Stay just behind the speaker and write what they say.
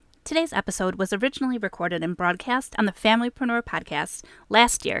Today's episode was originally recorded and broadcast on the Familypreneur podcast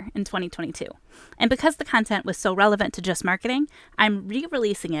last year in 2022. And because the content was so relevant to just marketing, I'm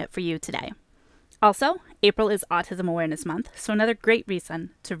re-releasing it for you today. Also, April is Autism Awareness Month, so another great reason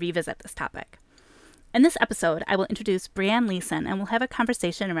to revisit this topic. In this episode, I will introduce Brianne Leeson and we'll have a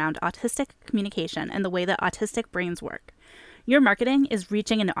conversation around autistic communication and the way that autistic brains work. Your marketing is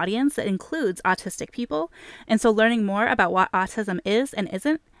reaching an audience that includes autistic people, and so learning more about what autism is and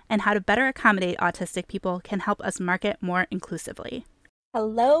isn't, and how to better accommodate autistic people can help us market more inclusively.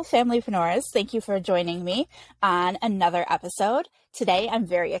 Hello, Familypreneurs. Thank you for joining me on another episode. Today, I'm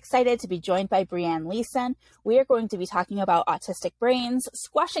very excited to be joined by Brianne Leeson. We are going to be talking about autistic brains,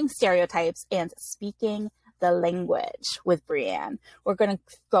 squashing stereotypes, and speaking the language with Brianne. We're going to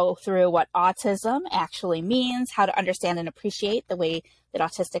go through what autism actually means, how to understand and appreciate the way that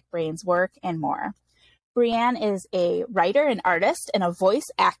autistic brains work, and more. Brianne is a writer and artist and a voice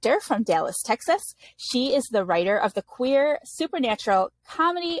actor from Dallas, Texas. She is the writer of the queer supernatural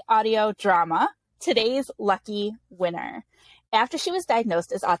comedy audio drama, Today's Lucky Winner. After she was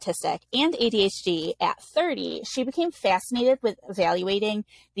diagnosed as autistic and ADHD at 30, she became fascinated with evaluating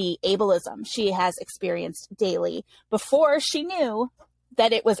the ableism she has experienced daily before she knew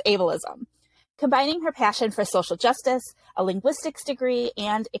that it was ableism. Combining her passion for social justice, a linguistics degree,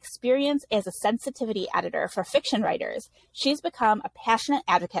 and experience as a sensitivity editor for fiction writers, she's become a passionate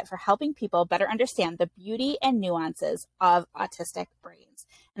advocate for helping people better understand the beauty and nuances of autistic brains.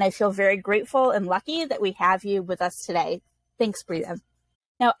 And I feel very grateful and lucky that we have you with us today. Thanks, Brianne.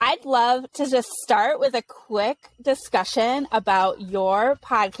 Now, I'd love to just start with a quick discussion about your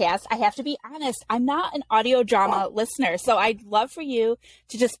podcast. I have to be honest, I'm not an audio drama listener, so I'd love for you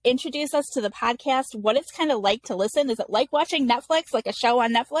to just introduce us to the podcast, what it's kind of like to listen. Is it like watching Netflix, like a show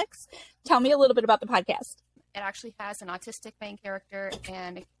on Netflix? Tell me a little bit about the podcast. It actually has an autistic main character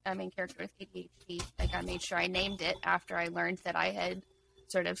and a main character with ADHD. Like, I made sure I named it after I learned that I had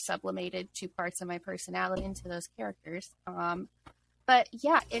sort of sublimated two parts of my personality into those characters. But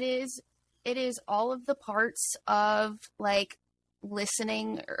yeah, it is all of the parts of like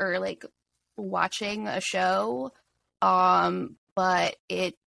listening or like watching a show. But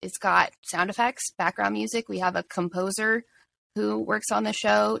it's got sound effects, background music. We have a composer who works on the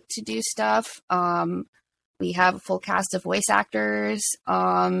show to do stuff. We have a full cast of voice actors.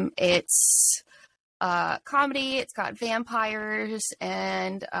 It's comedy. It's got vampires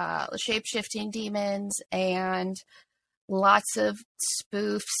and shape-shifting demons and lots of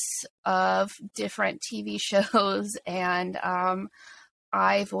spoofs of different TV shows, and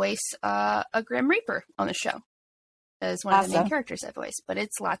I voice a Grim Reaper on the show as one of the main characters I voice, but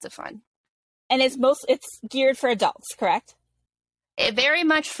it's lots of fun. And it's geared for adults, correct? Very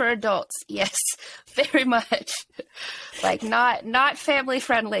much for adults, yes, very much. Like not family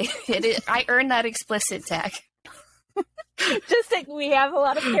friendly. I earned that explicit tag. We have a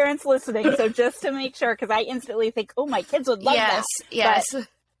lot of parents listening, so just to make sure, because I instantly think, oh, my kids would love that. Yes. But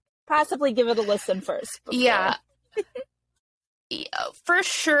possibly give it a listen first. Before. Yeah. For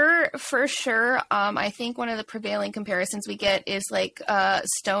sure. I think one of the prevailing comparisons we get is like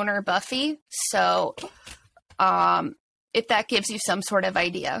Stoner Buffy. So if that gives you some sort of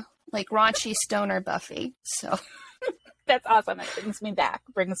idea, like raunchy Stoner Buffy. So that's awesome. It brings me back.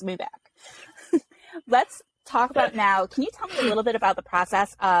 Let's talk about now. Can you tell me a little bit about the process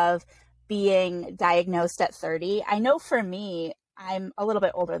of being diagnosed at 30? I know for me, I'm a little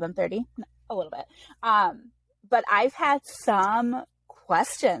bit older than 30, a little bit. But I've had some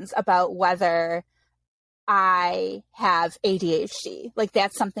questions about whether I have ADHD. Like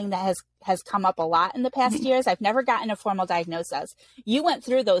that's something that has come up a lot in the past years. I've never gotten a formal diagnosis. You went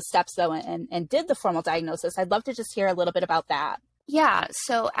through those steps though and did the formal diagnosis. I'd love to just hear a little bit about that. Yeah.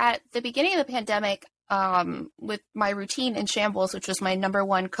 So at the beginning of the pandemic, with my routine in shambles, which was my number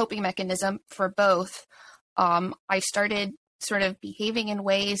one coping mechanism for both, I started sort of behaving in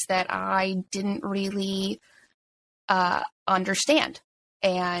ways that I didn't really understand,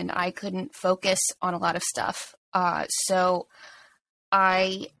 and I couldn't focus on a lot of stuff. So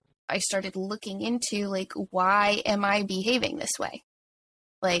I started looking into like, why am I behaving this way?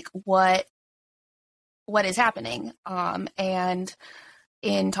 Like what is happening? And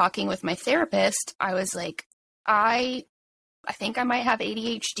in talking with my therapist, I was like, I think I might have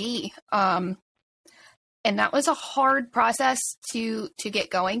ADHD. And that was a hard process to get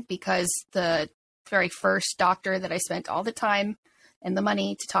going because the very first doctor that I spent all the time and the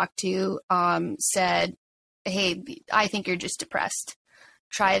money to talk to said, hey, I think you're just depressed.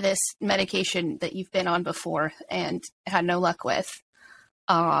 Try this medication that you've been on before and had no luck with.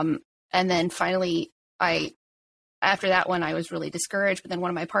 And then finally I after that one, I was really discouraged. But then one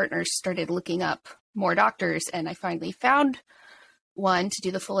of my partners started looking up more doctors, and I finally found one to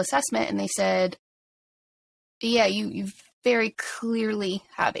do the full assessment. And they said, yeah, you very clearly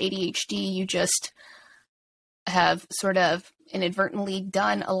have ADHD. You just have sort of inadvertently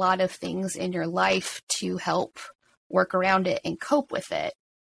done a lot of things in your life to help work around it and cope with it.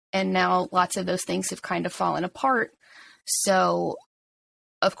 And now lots of those things have kind of fallen apart. So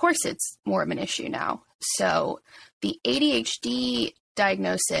of course it's more of an issue now. So the ADHD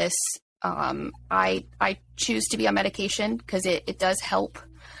diagnosis, I choose to be on medication because it does help.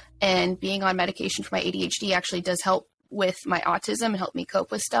 And being on medication for my ADHD actually does help with my autism and help me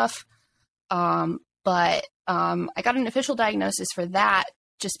cope with stuff. But I got an official diagnosis for that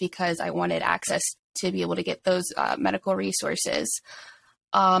just because I wanted access to be able to get those medical resources.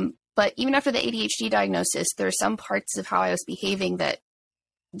 But even after the ADHD diagnosis, there are some parts of how I was behaving that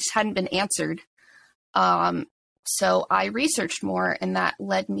just hadn't been answered. So I researched more, and that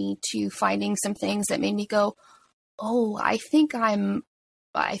led me to finding some things that made me go, oh, I think I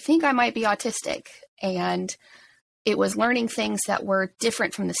might be autistic. And it was learning things that were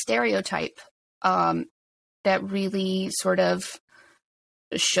different from the stereotype that really sort of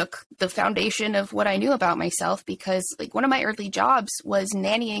shook the foundation of what I knew about myself, because like one of my early jobs was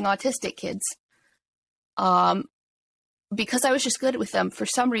nannying autistic kids because I was just good with them for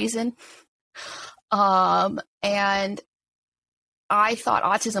some reason. And I thought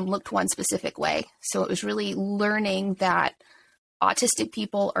autism looked one specific way. So it was really learning that autistic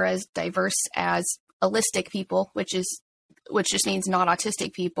people are as diverse as allistic people, which just means not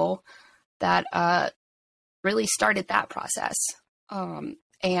autistic people, that really started that process.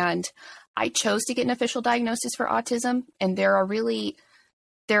 And I chose to get an official diagnosis for autism, and there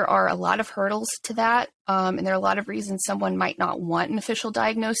are a lot of hurdles to that. And there are a lot of reasons someone might not want an official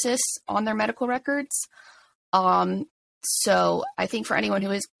diagnosis on their medical records. So I think for anyone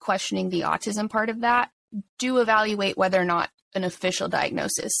who is questioning the autism part of that, do evaluate whether or not an official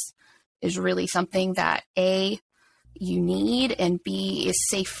diagnosis is really something that A, you need, and B, is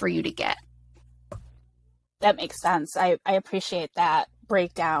safe for you to get. That makes sense. I appreciate that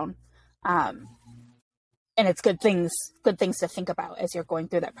breakdown. And it's good things to think about as you're going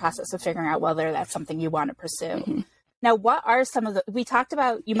through that process of figuring out whether that's something you want to pursue. Mm-hmm. Now, what are some of we talked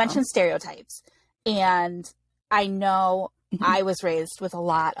about, you mentioned stereotypes, and I know I was raised with a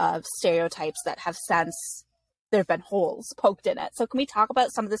lot of stereotypes that have since there have been holes poked in it. So can we talk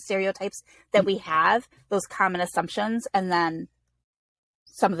about some of the stereotypes that we have, those common assumptions, and then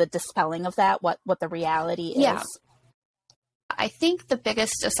some of the dispelling of that, what the reality is? Yeah. I think the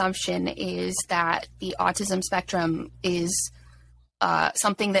biggest assumption is that the autism spectrum is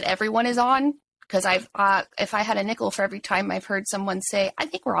something that everyone is on. Because if I had a nickel for every time I've heard someone say, I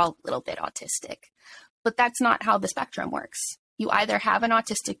think we're all a little bit autistic. But that's not how the spectrum works. You either have an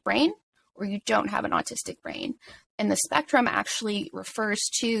autistic brain or you don't have an autistic brain. And the spectrum actually refers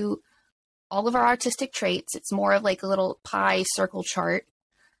to all of our autistic traits. It's more of like a little pie circle chart.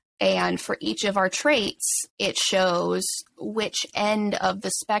 And for each of our traits, it shows which end of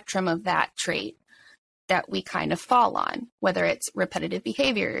the spectrum of that trait that we kind of fall on, whether it's repetitive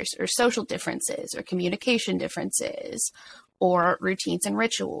behaviors or social differences or communication differences or routines and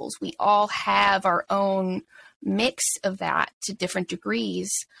rituals. We all have our own mix of that to different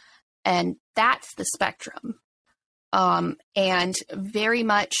degrees, and that's the spectrum. And very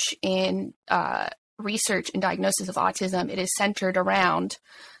much in research and diagnosis of autism, it is centered around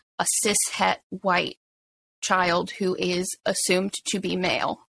a cis-het white child who is assumed to be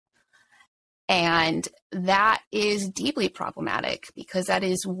male. And that is deeply problematic because that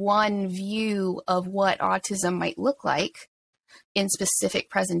is one view of what autism might look like in specific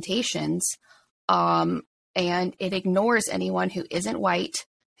presentations. And it ignores anyone who isn't white,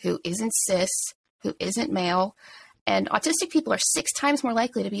 who isn't cis, who isn't male. And autistic people are 6 times more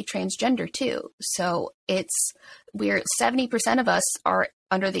likely to be transgender too. So we're 70% of us are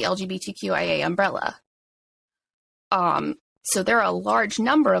under the LGBTQIA umbrella. So there are a large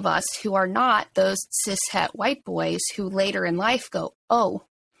number of us who are not those cis-het white boys who later in life go, oh,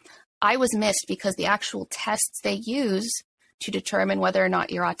 I was missed because the actual tests they use to determine whether or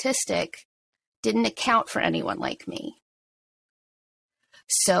not you're autistic didn't account for anyone like me.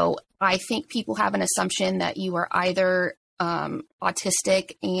 So I think people have an assumption that you are either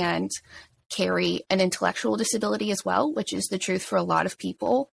autistic and carry an intellectual disability as well, which is the truth for a lot of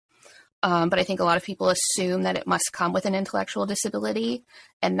people. But I think a lot of people assume that it must come with an intellectual disability.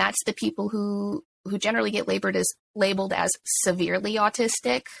 And that's the people who generally get labeled as severely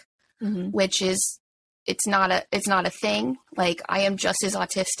autistic, which is, it's not a thing. Like, I am just as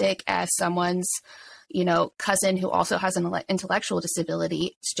autistic as someone's, cousin who also has an intellectual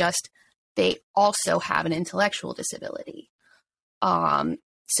disability. It's just they also have an intellectual disability.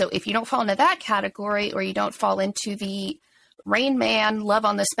 So if you don't fall into that category, or you don't fall into the Rain Man, Love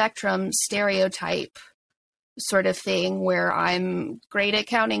on the Spectrum stereotype sort of thing where I'm great at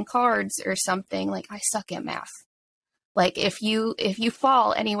counting cards or something, like I suck at math. Like if you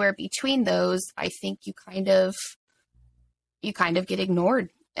fall anywhere between those, I think you kind of get ignored,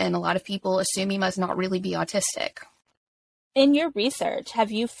 and a lot of people assume you must not really be autistic. In your research,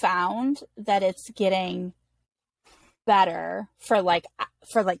 have you found that it's getting better for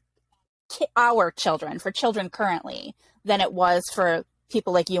our children, for children currently, than it was for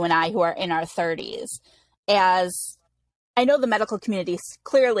people like you and I who are in our 30s? As I know the medical community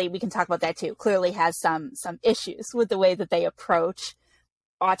clearly, we can talk about that too, clearly has some issues with the way that they approach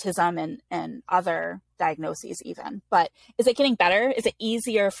autism and other diagnoses even. But is it getting better? Is it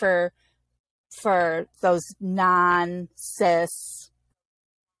easier for those non-cis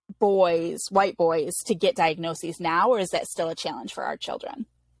boys, white boys, to get diagnoses now, or is that still a challenge for our children?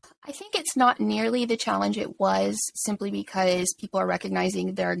 I think it's not nearly the challenge it was, simply because people are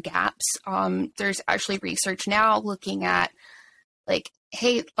recognizing there are gaps. There's actually research now looking at, like,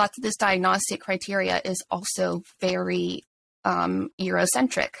 hey, lots of this diagnostic criteria is also very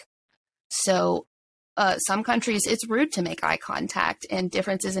Eurocentric. So some countries, it's rude to make eye contact, and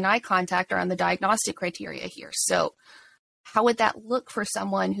differences in eye contact are on the diagnostic criteria here. So how would that look for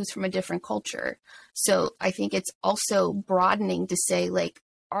someone who's from a different culture? So I think it's also broadening to say, like,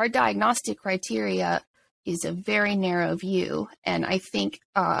 our diagnostic criteria is a very narrow view. And I think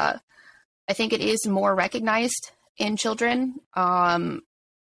it is more recognized in children.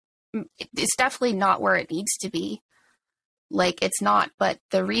 It's definitely not where it needs to be. Like, it's not, but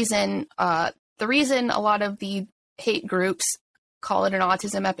the reason a lot of the hate groups call it an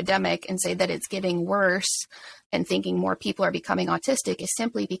autism epidemic and say that it's getting worse and thinking more people are becoming autistic is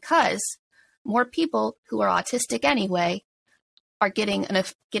simply because more people who are autistic anyway are getting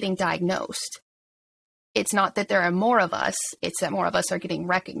diagnosed. It's not that there are more of us, it's that more of us are getting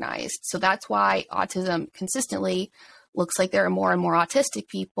recognized. So that's why autism consistently looks like there are more and more autistic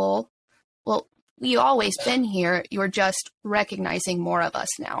people. Well, we've always been here. You're just recognizing more of us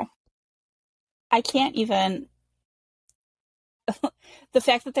now. I can't even... the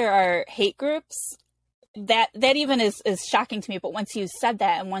fact that there are hate groups, that even is shocking to me. But once you said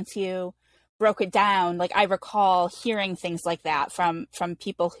that, and once you broke it down, like, I recall hearing things like that from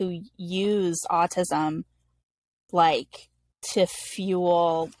people who use autism, like, to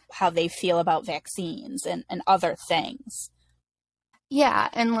fuel how they feel about vaccines and other things. Yeah,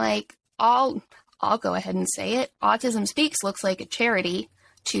 and like, I'll go ahead and say it. Autism Speaks looks like a charity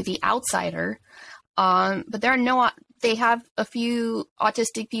to the outsider. But they have a few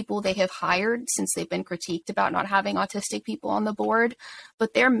autistic people they have hired since they've been critiqued about not having autistic people on the board.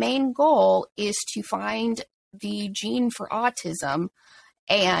 But their main goal is to find the gene for autism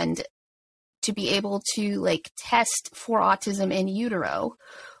and to be able to, like, test for autism in utero,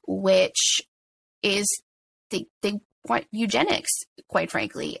 which is, they want eugenics, quite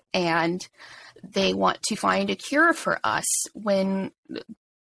frankly, and they want to find a cure for us when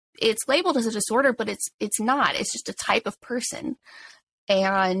it's labeled as a disorder, but it's not. It's just a type of person.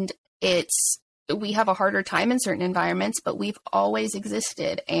 And we have a harder time in certain environments, but we've always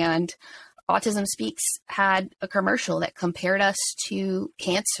existed. And Autism Speaks had a commercial that compared us to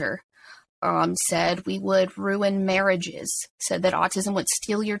cancer, said we would ruin marriages, said that autism would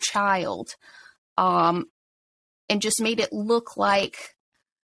steal your child, and just made it look like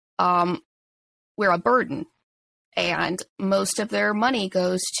we're a burden. And most of their money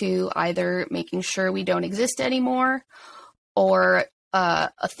goes to either making sure we don't exist anymore, or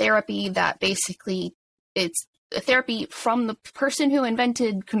a therapy that basically, it's a therapy from the person who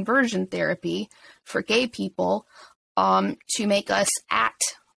invented conversion therapy for gay people, to make us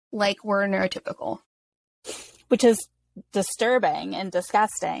act like we're neurotypical. Which is disturbing and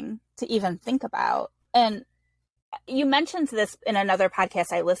disgusting to even think about. And you mentioned this in another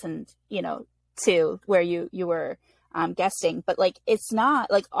podcast I listened, to, where you were guesting, but, like, it's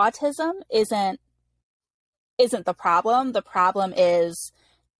not like autism isn't the problem. The problem is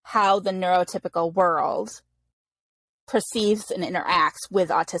how the neurotypical world perceives and interacts with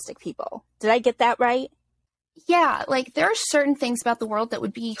autistic people. Did I get that right? Yeah, like, there are certain things about the world that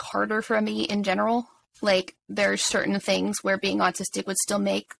would be harder for me in general. Like, there's certain things where being autistic would still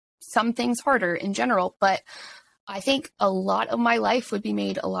make some things harder in general, but I think a lot of my life would be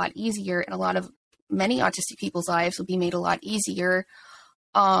made a lot easier, and many autistic people's lives would be made a lot easier,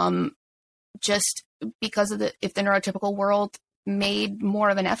 just because if the neurotypical world made more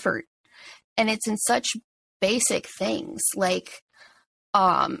of an effort. And it's in such basic things like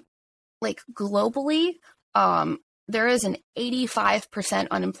globally, there is an 85%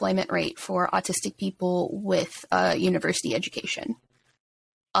 unemployment rate for autistic people with a university education.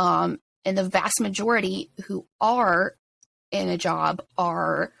 And the vast majority who are in a job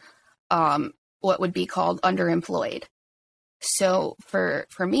are what would be called underemployed. So for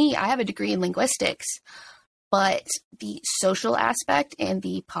me, I have a degree in linguistics, but the social aspect and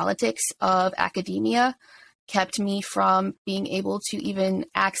the politics of academia kept me from being able to even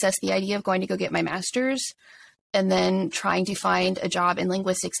access the idea of going to go get my master's. And then trying to find a job in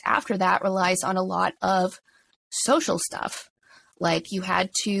linguistics after that relies on a lot of social stuff. Like you had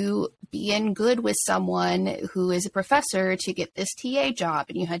to be in good with someone who is a professor to get this TA job,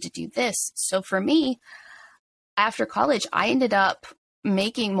 and you had to do this. So for me, after college, I ended up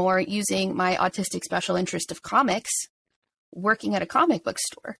making more using my autistic special interest of comics, working at a comic book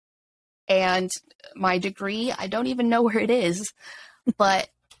store. And my degree, I don't even know where it is, but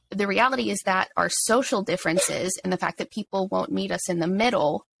the reality is that our social differences and the fact that people won't meet us in the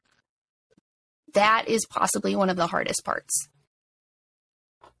middle, that is possibly one of the hardest parts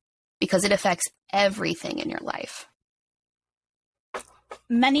because it affects everything in your life.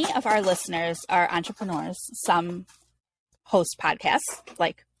 Many of our listeners are entrepreneurs. Some host podcasts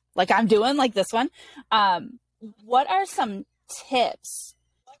like I'm doing, like this one. What are some tips,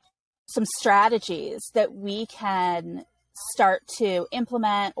 some strategies that we can start to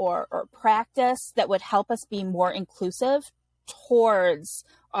implement or practice that would help us be more inclusive towards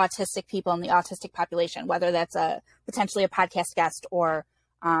autistic people in the autistic population, whether that's potentially a podcast guest or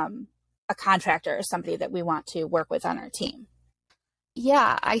a contractor or somebody that we want to work with on our team?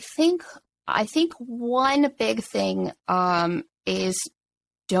 Yeah, I think one big thing is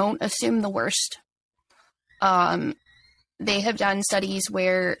don't assume the worst. They have done studies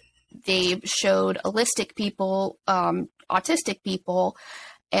where they've showed autistic people,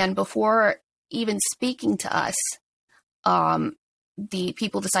 and before even speaking to us, the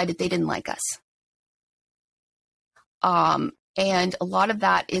people decided they didn't like us. And a lot of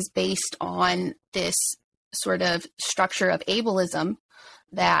that is based on this sort of structure of ableism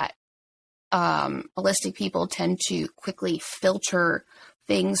that autistic people tend to quickly filter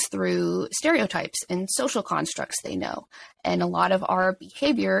things through stereotypes and social constructs they know. And a lot of our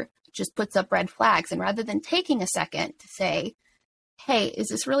behavior just puts up red flags. And rather than taking a second to say, hey, is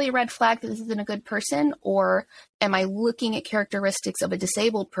this really a red flag that this isn't a good person? Or am I looking at characteristics of a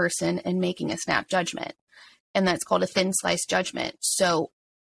disabled person and making a snap judgment? And that's called a thin slice judgment. So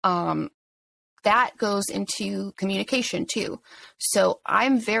that goes into communication too. So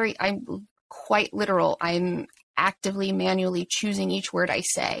I'm quite literal. I'm actively, manually choosing each word I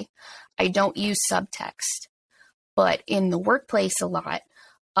say. I don't use subtext, but in the workplace a lot,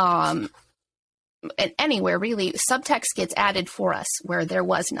 and anywhere really, subtext gets added for us where there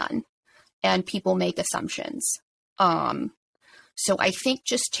was none, and people make assumptions. So I think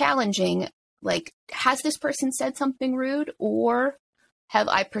just challenging, like, has this person said something rude, or have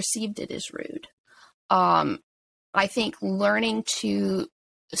I perceived it as rude? I think learning to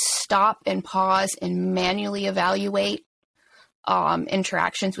stop and pause and manually evaluate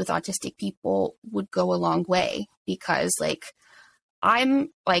interactions with autistic people would go a long way, because I'm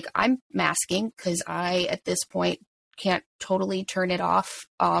masking because I, at this point, can't totally turn it off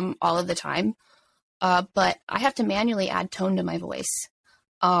all of the time. But I have to manually add tone to my voice.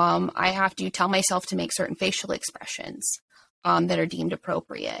 I have to tell myself to make certain facial expressions that are deemed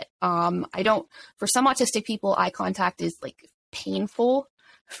appropriate. For some autistic people, eye contact is painful.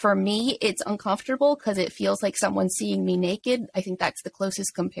 For me, it's uncomfortable because it feels like someone's seeing me naked. I think that's the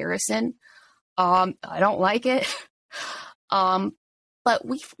closest comparison. I don't like it. But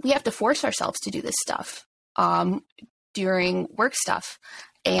we have to force ourselves to do this stuff during work stuff.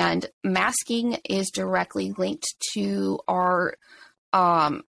 And masking is directly linked to our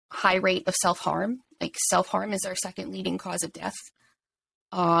high rate of self-harm. Self-harm is our second leading cause of death.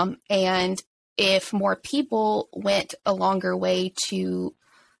 And if more people went a longer way to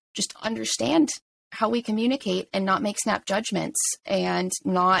just understand how we communicate and not make snap judgments and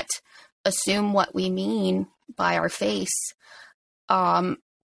not assume what we mean by our face, I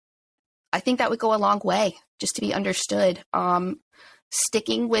think that would go a long way just to be understood.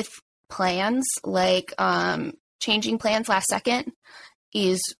 Sticking with plans, changing plans last second,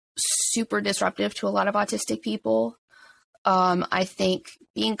 is super disruptive to a lot of autistic people. I think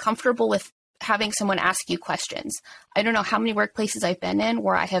being comfortable with having someone ask you questions. I don't know how many workplaces I've been in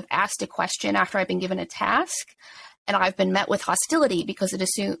where I have asked a question after I've been given a task, and I've been met with hostility because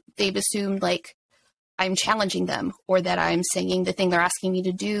they've assumed I'm challenging them, or that I'm saying the thing they're asking me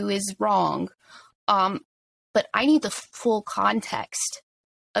to do is wrong. But I need the full context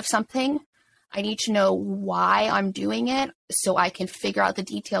of something. I need to know why I'm doing it so I can figure out the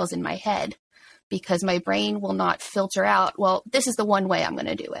details in my head, because my brain will not filter out, well, this is the one way I'm going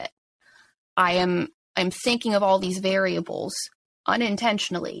to do it. I'm thinking of all these variables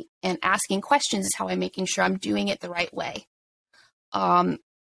unintentionally, and asking questions is how I'm making sure I'm doing it the right way. And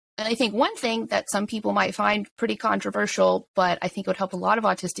I think one thing that some people might find pretty controversial, but I think would help a lot of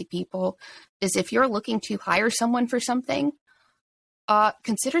autistic people, is if you're looking to hire someone for something,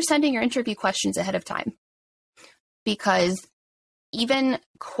 consider sending your interview questions ahead of time. Because even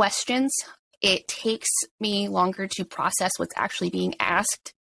questions, it takes me longer to process what's actually being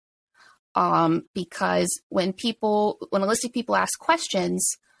asked. Because when autistic people ask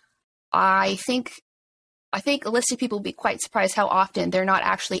questions, I think autistic people will be quite surprised how often they're not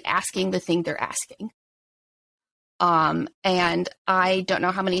actually asking the thing they're asking. And I don't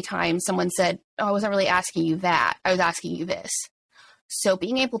know how many times someone said, oh, I wasn't really asking you that. I was asking you this. So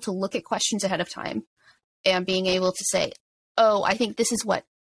being able to look at questions ahead of time and being able to say, oh, I think this is what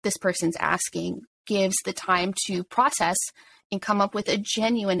this person's asking, gives the time to process and come up with a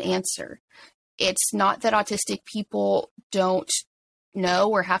genuine answer. It's not that autistic people don't know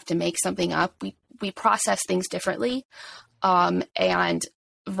or have to make something up. We process things differently. And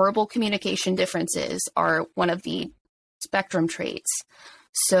verbal communication differences are one of the spectrum traits.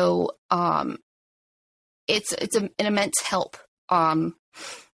 So it's an immense help. I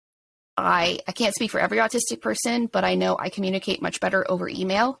can't speak for every autistic person, but I know I communicate much better over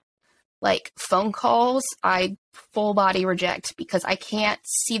email. Like phone calls, I full body reject because I can't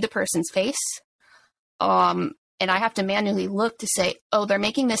see the person's face. And I have to manually look to say, oh, they're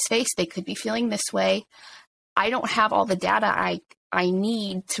making this face. They could be feeling this way. I don't have all the data I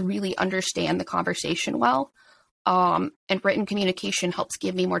need to really understand the conversation well. And written communication helps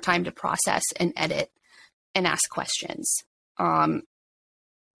give me more time to process and edit and ask questions. And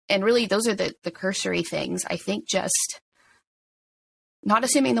really, those are the cursory things. I think just not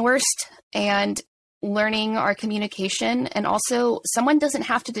assuming the worst and learning our communication. And also, someone doesn't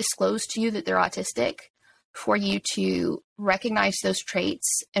have to disclose to you that they're autistic for you to recognize those traits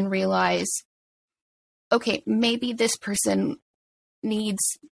and realize, okay, maybe this person needs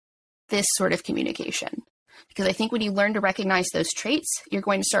this sort of communication. Because I think when you learn to recognize those traits, you're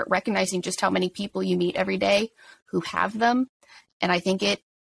going to start recognizing just how many people you meet every day who have them. And I think it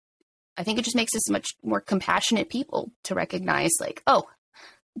just makes us much more compassionate people to recognize, like, oh,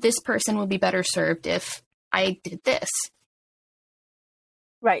 this person would be better served if I did this.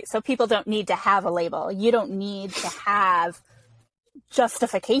 Right. So people don't need to have a label. You don't need to have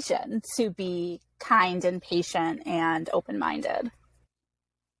justification to be kind and patient and open-minded.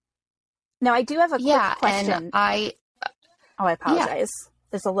 Now, I do have a quick question. And I apologize. Yeah.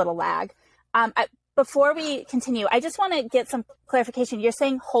 There's a little lag. Before we continue, I just want to get some clarification. You're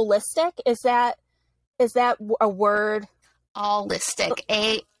saying holistic. Is that a word? Allistic.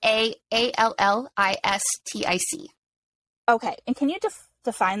 ALLISTIC. Okay. And can you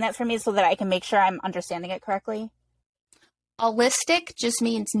define that for me so that I can make sure I'm understanding it correctly? Allistic just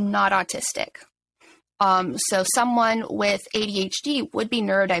means not autistic. So someone with ADHD would be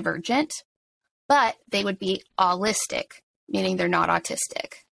neurodivergent, but they would be allistic, meaning they're not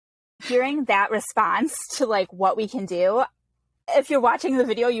autistic. Hearing that response to like what we can do, if you're watching the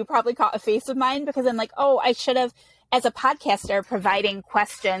video, you probably caught a face of mine because I'm like, oh, I should have, as a podcaster, providing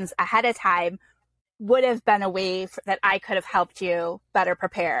questions ahead of time would have been a way that I could have helped you better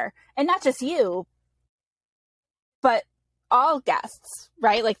prepare. And not just you, but all guests,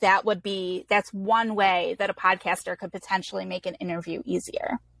 right? Like that's one way that a podcaster could potentially make an interview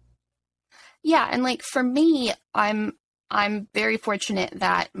easier. Yeah. And like for me, I'm very fortunate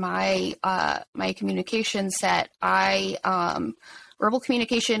that my communication set, verbal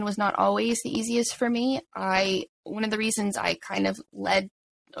communication was not always the easiest for me. One of the reasons I kind of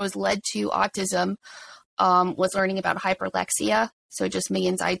was led to autism, was learning about hyperlexia. So it just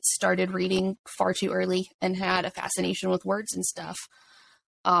means I started reading far too early and had a fascination with words and stuff.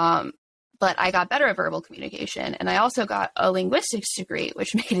 But I got better at verbal communication, and I also got a linguistics degree,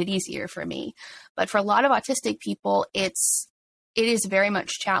 which made it easier for me. But for a lot of autistic people, it is very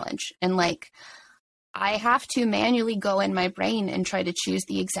much challenge. And like, I have to manually go in my brain and try to choose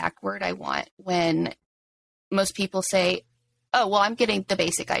the exact word I want when most people say, oh, well, I'm getting the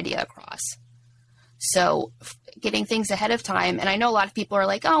basic idea across. So getting things ahead of time. And I know a lot of people are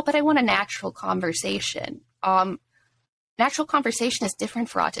like, oh, but I want a natural conversation. Natural conversation is different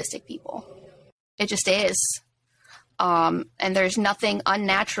for autistic people. It just is. And there's nothing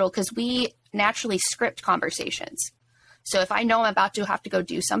unnatural because we naturally script conversations. So if I know I'm about to have to go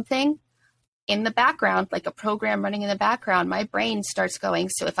do something, in the background, like a program running in the background, my brain starts going,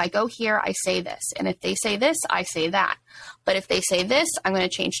 so if I go here, I say this. And if they say this, I say that. But if they say this, I'm going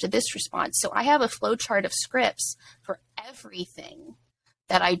to change to this response. So I have a flow chart of scripts for everything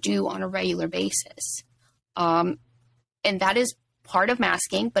that I do on a regular basis. And that is part of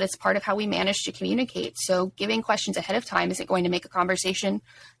masking, but it's part of how we manage to communicate. So giving questions ahead of time isn't going to make a conversation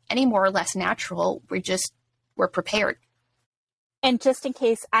any more or less natural. We're prepared. And just in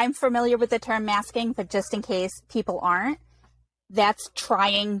case, I'm familiar with the term masking, but just in case people aren't, that's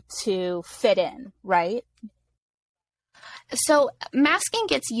trying to fit in, right? So masking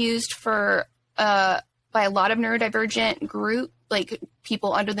gets used for by a lot of neurodivergent group, like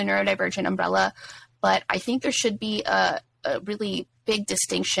people under the neurodivergent umbrella. But I think there should be a really big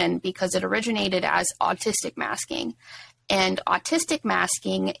distinction because it originated as autistic masking. And autistic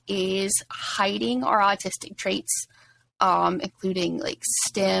masking is hiding our autistic traits, including like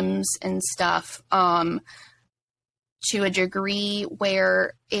stims and stuff, to a degree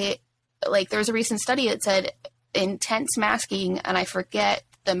where there's a recent study that said intense masking, and I forget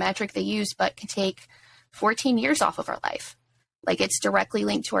the metric they used, but can take 14 years off of our life. Like it's directly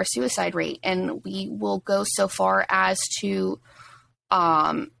linked to our suicide rate. And we will go so far as to,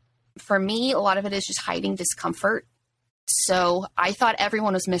 for me, a lot of it is just hiding discomfort. So I thought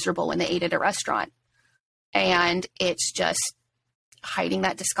everyone was miserable when they ate at a restaurant. And it's just hiding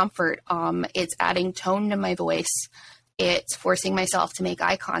that discomfort. It's adding tone to my voice. It's forcing myself to make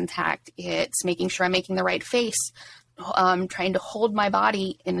eye contact. It's making sure I'm making the right face, trying to hold my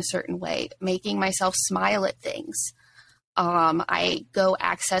body in a certain way, making myself smile at things. I go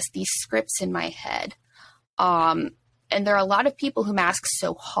access these scripts in my head. And there are a lot of people who mask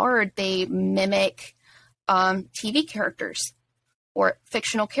so hard, they mimic TV characters or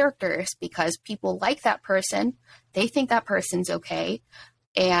fictional characters because people like that person. They think that person's okay.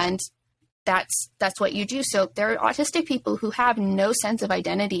 And that's what you do. So there are autistic people who have no sense of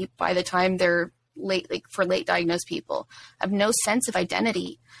identity by the time they're late, like for late diagnosed people, have no sense of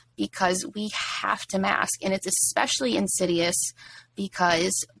identity because we have to mask. And it's especially insidious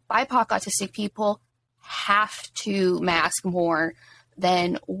because BIPOC autistic people have to mask more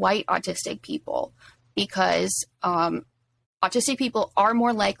than white autistic people because autistic people are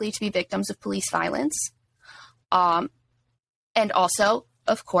more likely to be victims of police violence. And also,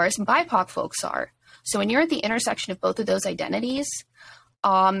 of course, BIPOC folks are. So when you're at the intersection of both of those identities,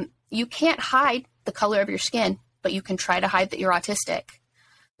 you can't hide the color of your skin, but you can try to hide that you're autistic.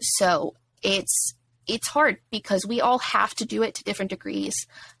 So it's hard because we all have to do it to different degrees,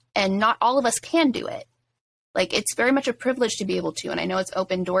 and not all of us can do it. Like, it's very much a privilege to be able to, and I know it's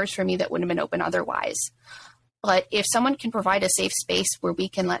opened doors for me that wouldn't have been open otherwise. But if someone can provide a safe space where we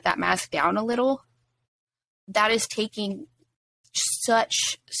can let that mask down a little, that is taking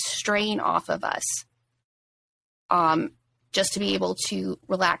such strain off of us, just to be able to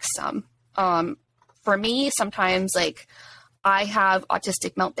relax some. For me, sometimes, like, I have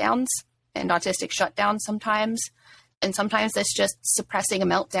autistic meltdowns and autistic shutdowns sometimes, and sometimes that's just suppressing a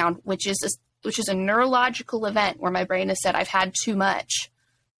meltdown, which is a neurological event where my brain has said I've had too much.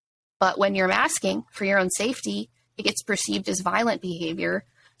 But when you're masking for your own safety, it gets perceived as violent behavior.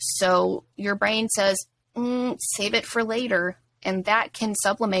 So your brain says, save it for later. And that can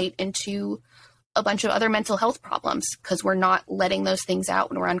sublimate into a bunch of other mental health problems because we're not letting those things out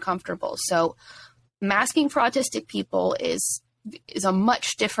when we're uncomfortable. So masking for autistic people is a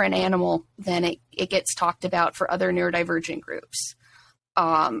much different animal than it gets talked about for other neurodivergent groups.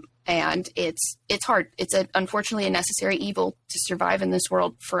 And it's hard. It's unfortunately a necessary evil to survive in this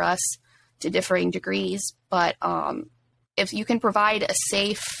world for us to differing degrees. But if you can provide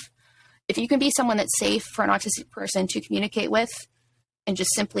if you can be someone that's safe for an autistic person to communicate with and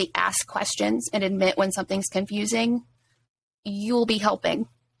just simply ask questions and admit when something's confusing, you'll be helping.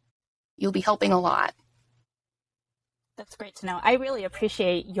 You'll be helping a lot. That's great to know. I really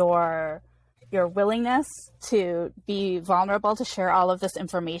appreciate your willingness to be vulnerable, to share all of this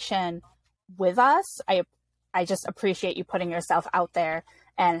information with us. I just appreciate you putting yourself out there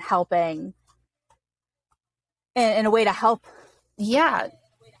and helping in a way to help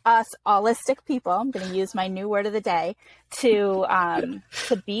us allistic people. I'm going to use my new word of the day to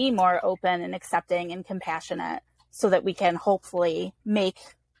be more open and accepting and compassionate so that we can hopefully make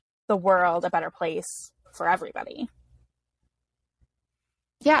the world a better place for everybody.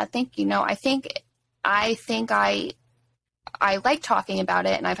 Yeah, thank you. No, I think I like talking about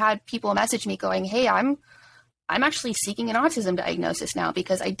it, and I've had people message me going, "Hey, I'm actually seeking an autism diagnosis now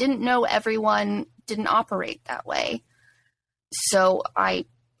because I didn't know everyone didn't operate that way." So I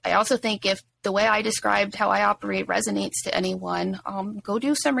I also think if the way I described how I operate resonates to anyone, go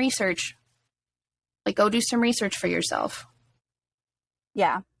do some research. Like, go do some research for yourself.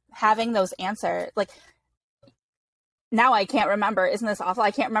 Yeah. Having those answers, like, now I can't remember. Isn't this awful?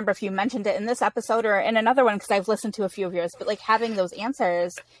 I can't remember if you mentioned it in this episode or in another one, because I've listened to a few of yours, but like having those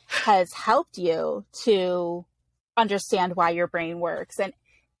answers has helped you to understand why your brain works and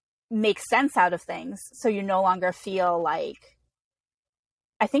make sense out of things. So you no longer feel like,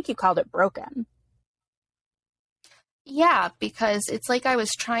 I think you called it broken. Yeah, because it's like I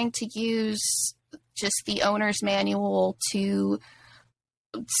was trying to use just the owner's manual to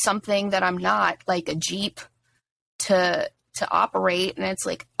something that I'm not, like a Jeep to operate. And it's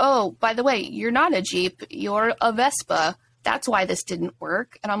like, oh, by the way, you're not a Jeep, you're a Vespa. That's why this didn't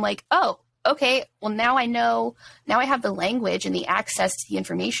work. And I'm like, oh, okay, well, now I know, now I have the language and the access to the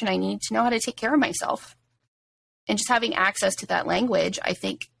information I need to know how to take care of myself. And just having access to that language, I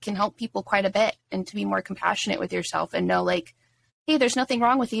think, can help people quite a bit, and to be more compassionate with yourself and know, like, hey, there's nothing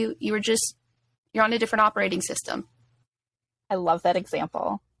wrong with you. You're on a different operating system. I love that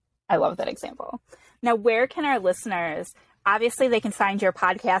example. Now, where can our listeners, obviously they can find your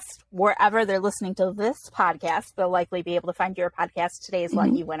podcast wherever they're listening to this podcast. They'll likely be able to find your podcast, Today's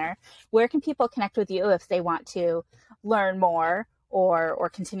Lucky Winner. Where can people connect with you if they want to learn more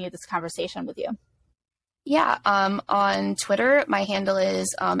or continue this conversation with you? Yeah, on Twitter, my handle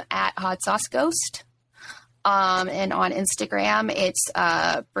is at Hot Sauce Ghost. And on Instagram, it's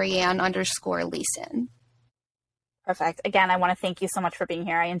Brianne_Leeson. Perfect. Again, I want to thank you so much for being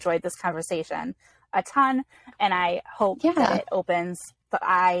here. I enjoyed this conversation a ton, and I hope that it opens the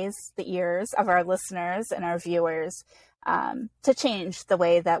eyes, the ears of our listeners and our viewers to change the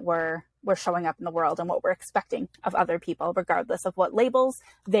way that we're showing up in the world and what we're expecting of other people, regardless of what labels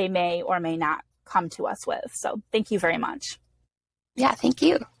they may or may not come to us with. So thank you very much. Yeah, thank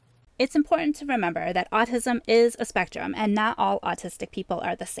you. It's important to remember that autism is a spectrum and not all autistic people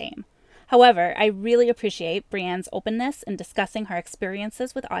are the same. However, I really appreciate Brianne's openness in discussing her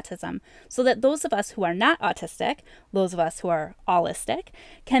experiences with autism so that those of us who are not autistic, those of us who are allistic,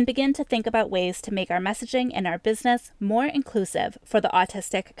 can begin to think about ways to make our messaging and our business more inclusive for the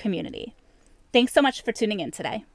autistic community. Thanks so much for tuning in today.